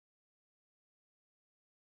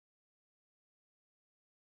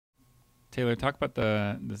Taylor, talk about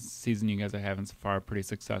the season you guys are having so far. Pretty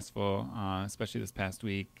successful, especially this past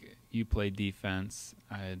week. You played defense.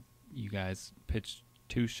 You guys pitched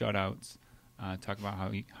 2 shutouts. Talk about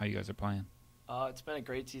how you guys are playing. It's been a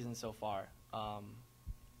great season so far.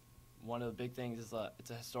 One of the big things is it's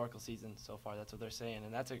a historical season so far. That's what they're saying,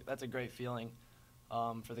 and that's a great feeling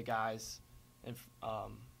for the guys. And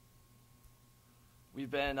we've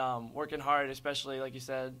been working hard, especially like you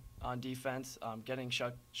said on defense. Getting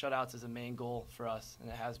shutouts is a main goal for us, and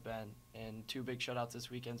it has been. And 2 big shutouts this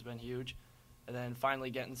weekend's been huge. And then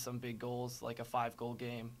finally getting some big goals, like a 5-goal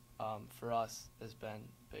game, for us has been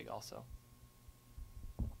big also.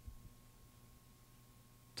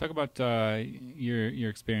 Talk about your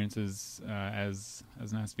experiences as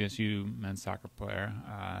an SVSU men's soccer player,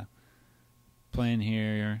 playing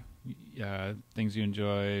here, things you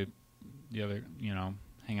enjoy,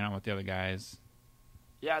 hanging out with the other guys.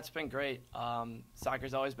 Yeah, it's been great.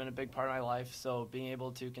 Soccer's always been a big part of my life, so being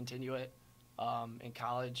able to continue it in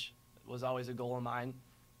college was always a goal of mine.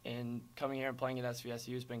 And coming here and playing at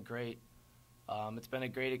SVSU has been great. It's been a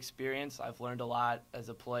great experience. I've learned a lot as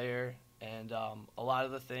a player, and a lot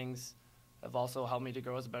of the things have also helped me to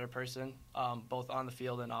grow as a better person, both on the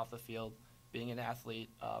field and off the field, being an athlete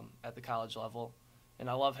at the college level. And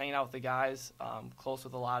I love hanging out with the guys, close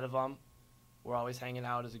with a lot of them. We're always hanging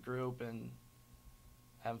out as a group and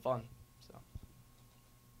having fun. So,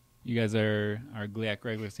 you guys are GLIAC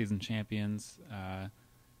regular season champions.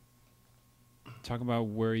 Talk about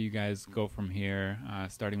where you guys go from here,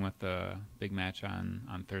 starting with the big match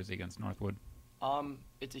on Thursday against Northwood.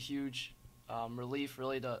 It's a huge relief,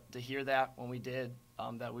 really, to hear that when we did,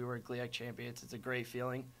 that we were GLIAC champions. It's a great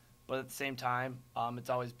feeling. But at the same time,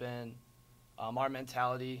 it's always been our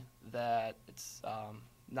mentality that it's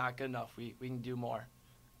not good enough. We can do more.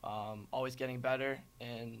 Always getting better.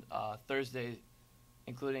 And Thursday,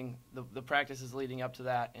 including the practices leading up to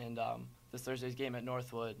that, and this Thursday's game at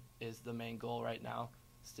Northwood is the main goal right now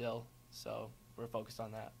still. So we're focused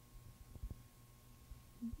on that.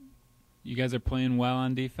 You guys are playing well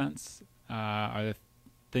on defense. Are there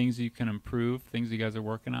things you can improve, things you guys are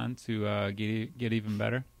working on to get even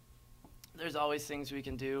better? There's always things we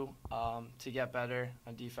can do to get better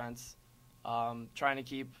on defense. Trying to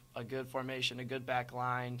keep a good formation, a good back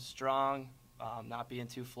line, strong, not being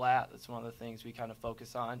too flat. That's one of the things we kind of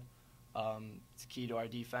focus on. It's key to our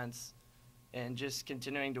defense. And just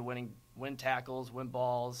continuing to win tackles, win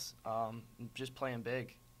balls, just playing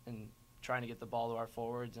big and trying to get the ball to our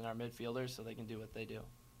forwards and our midfielders so they can do what they do.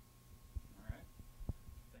 All right.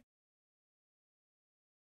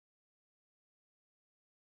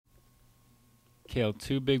 Cale,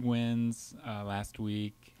 2 big wins last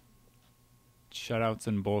week, shutouts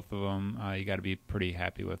in both of them. You got to be pretty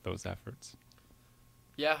happy with those efforts.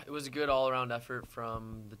 Yeah, it was a good all-around effort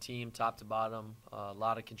from the team, top to bottom. A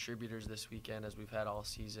lot of contributors this weekend, as we've had all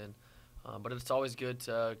season. But it's always good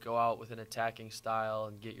to go out with an attacking style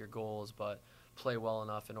and get your goals, but play well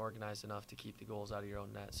enough and organized enough to keep the goals out of your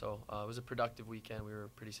own net. So it was a productive weekend. We were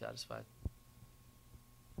pretty satisfied.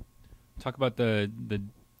 Talk about the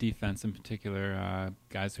defense in particular,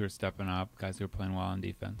 guys who are stepping up, guys who are playing well on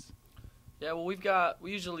defense. Yeah, well,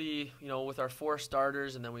 we usually, with our 4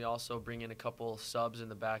 starters, and then we also bring in a couple subs in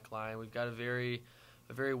the back line. We've got a very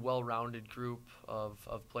well-rounded group of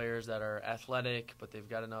players that are athletic, but they've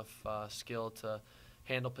got enough skill to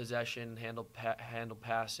handle possession, handle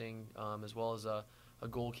passing, as well as a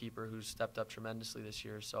goalkeeper who's stepped up tremendously this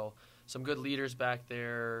year. So some good leaders back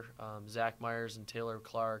there. Zach Myers and Taylor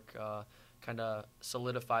Clarke kind of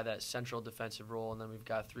solidify that central defensive role, and then we've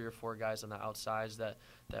got 3 or 4 guys on the outsides that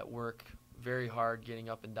work very hard, getting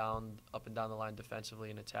up and down the line defensively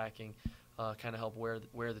and attacking, kind of help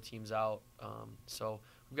wear the teams out. So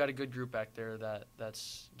we've got a good group back there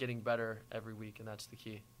that's getting better every week, and that's the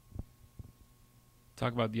key.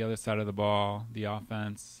 Talk about the other side of the ball, the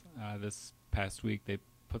offense. This past week they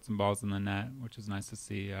put some balls in the net, which is nice to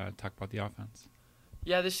see. Talk about the offense.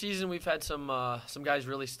 Yeah, this season we've had some guys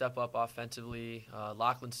really step up offensively.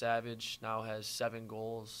 Lachlan Savage now has 7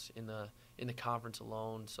 goals in the conference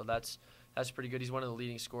alone, so that's pretty good. He's one of the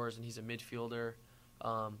leading scorers, and he's a midfielder.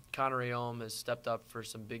 Connor Aome has stepped up for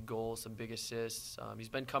some big goals, some big assists. He's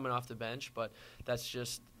been coming off the bench, but that's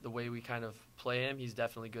just the way we kind of play him. He's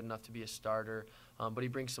definitely good enough to be a starter, but he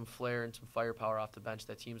brings some flair and some firepower off the bench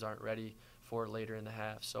that teams aren't ready for later in the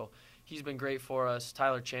half. So he's been great for us.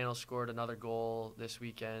 Tyler Channel scored another goal this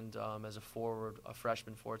weekend as a forward, a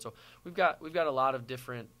freshman forward. So we've got a lot of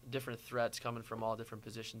different threats coming from all different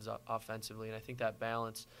positions offensively, and I think that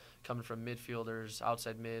balance coming from midfielders,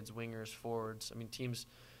 outside mids, wingers, forwards. I mean, teams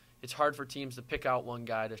it's hard for teams to pick out one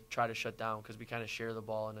guy to try to shut down because we kind of share the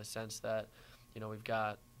ball in a sense that, we've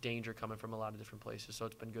got danger coming from a lot of different places. So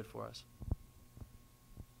it's been good for us.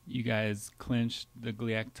 You guys clinched the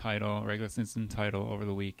GLIAC title, regular season title, over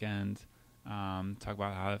the weekend. Talk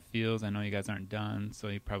about how it feels. I know you guys aren't done, so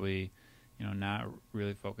you probably, not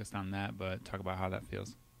really focused on that, but talk about how that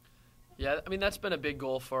feels. Yeah, I mean, that's been a big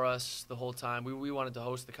goal for us the whole time. We wanted to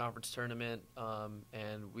host the conference tournament,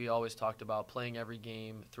 and we always talked about playing every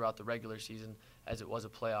game throughout the regular season as it was a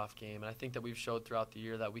playoff game. And I think that we've showed throughout the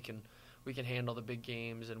year that we can handle the big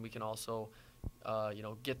games, and we can also,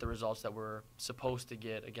 get the results that we're supposed to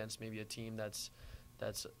get against maybe a team that's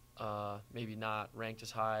maybe not ranked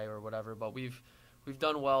as high or whatever. But we've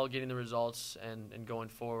done well getting the results and going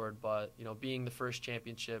forward. But, being the first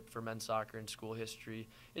championship for men's soccer in school history,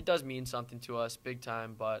 it does mean something to us big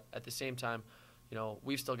time. But at the same time,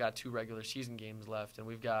 we've still got 2 regular season games left, and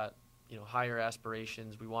we've got, higher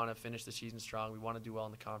aspirations. We want to finish the season strong. We want to do well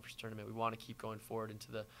in the conference tournament. We want to keep going forward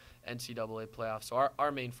into the NCAA playoffs. So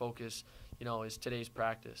our main focus, is today's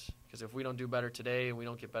practice. Because if we don't do better today and we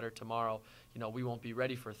don't get better tomorrow, we won't be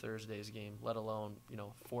ready for Thursday's game, let alone,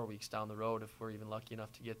 4 weeks down the road if we're even lucky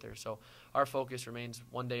enough to get there. So our focus remains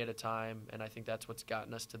one day at a time, and I think that's what's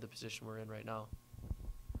gotten us to the position we're in right now.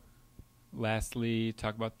 Lastly,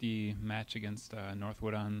 talk about the match against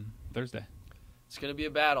Northwood on Thursday. It's going to be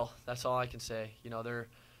a battle. That's all I can say.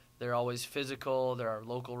 They're always physical. They're our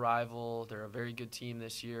local rival. They're a very good team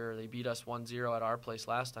this year. They beat us 1-0 at our place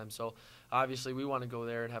last time. So obviously we want to go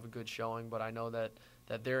there and have a good showing, but I know that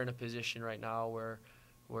they're in a position right now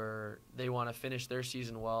where they want to finish their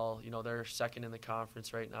season well. They're second in the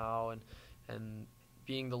conference right now, and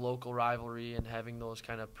being the local rivalry and having those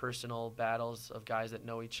kind of personal battles of guys that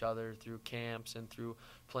know each other through camps and through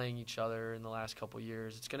playing each other in the last couple of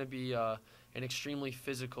years, it's going to be an extremely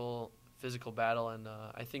physical battle, and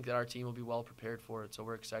I think that our team will be well prepared for it, so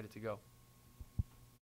we're excited to go.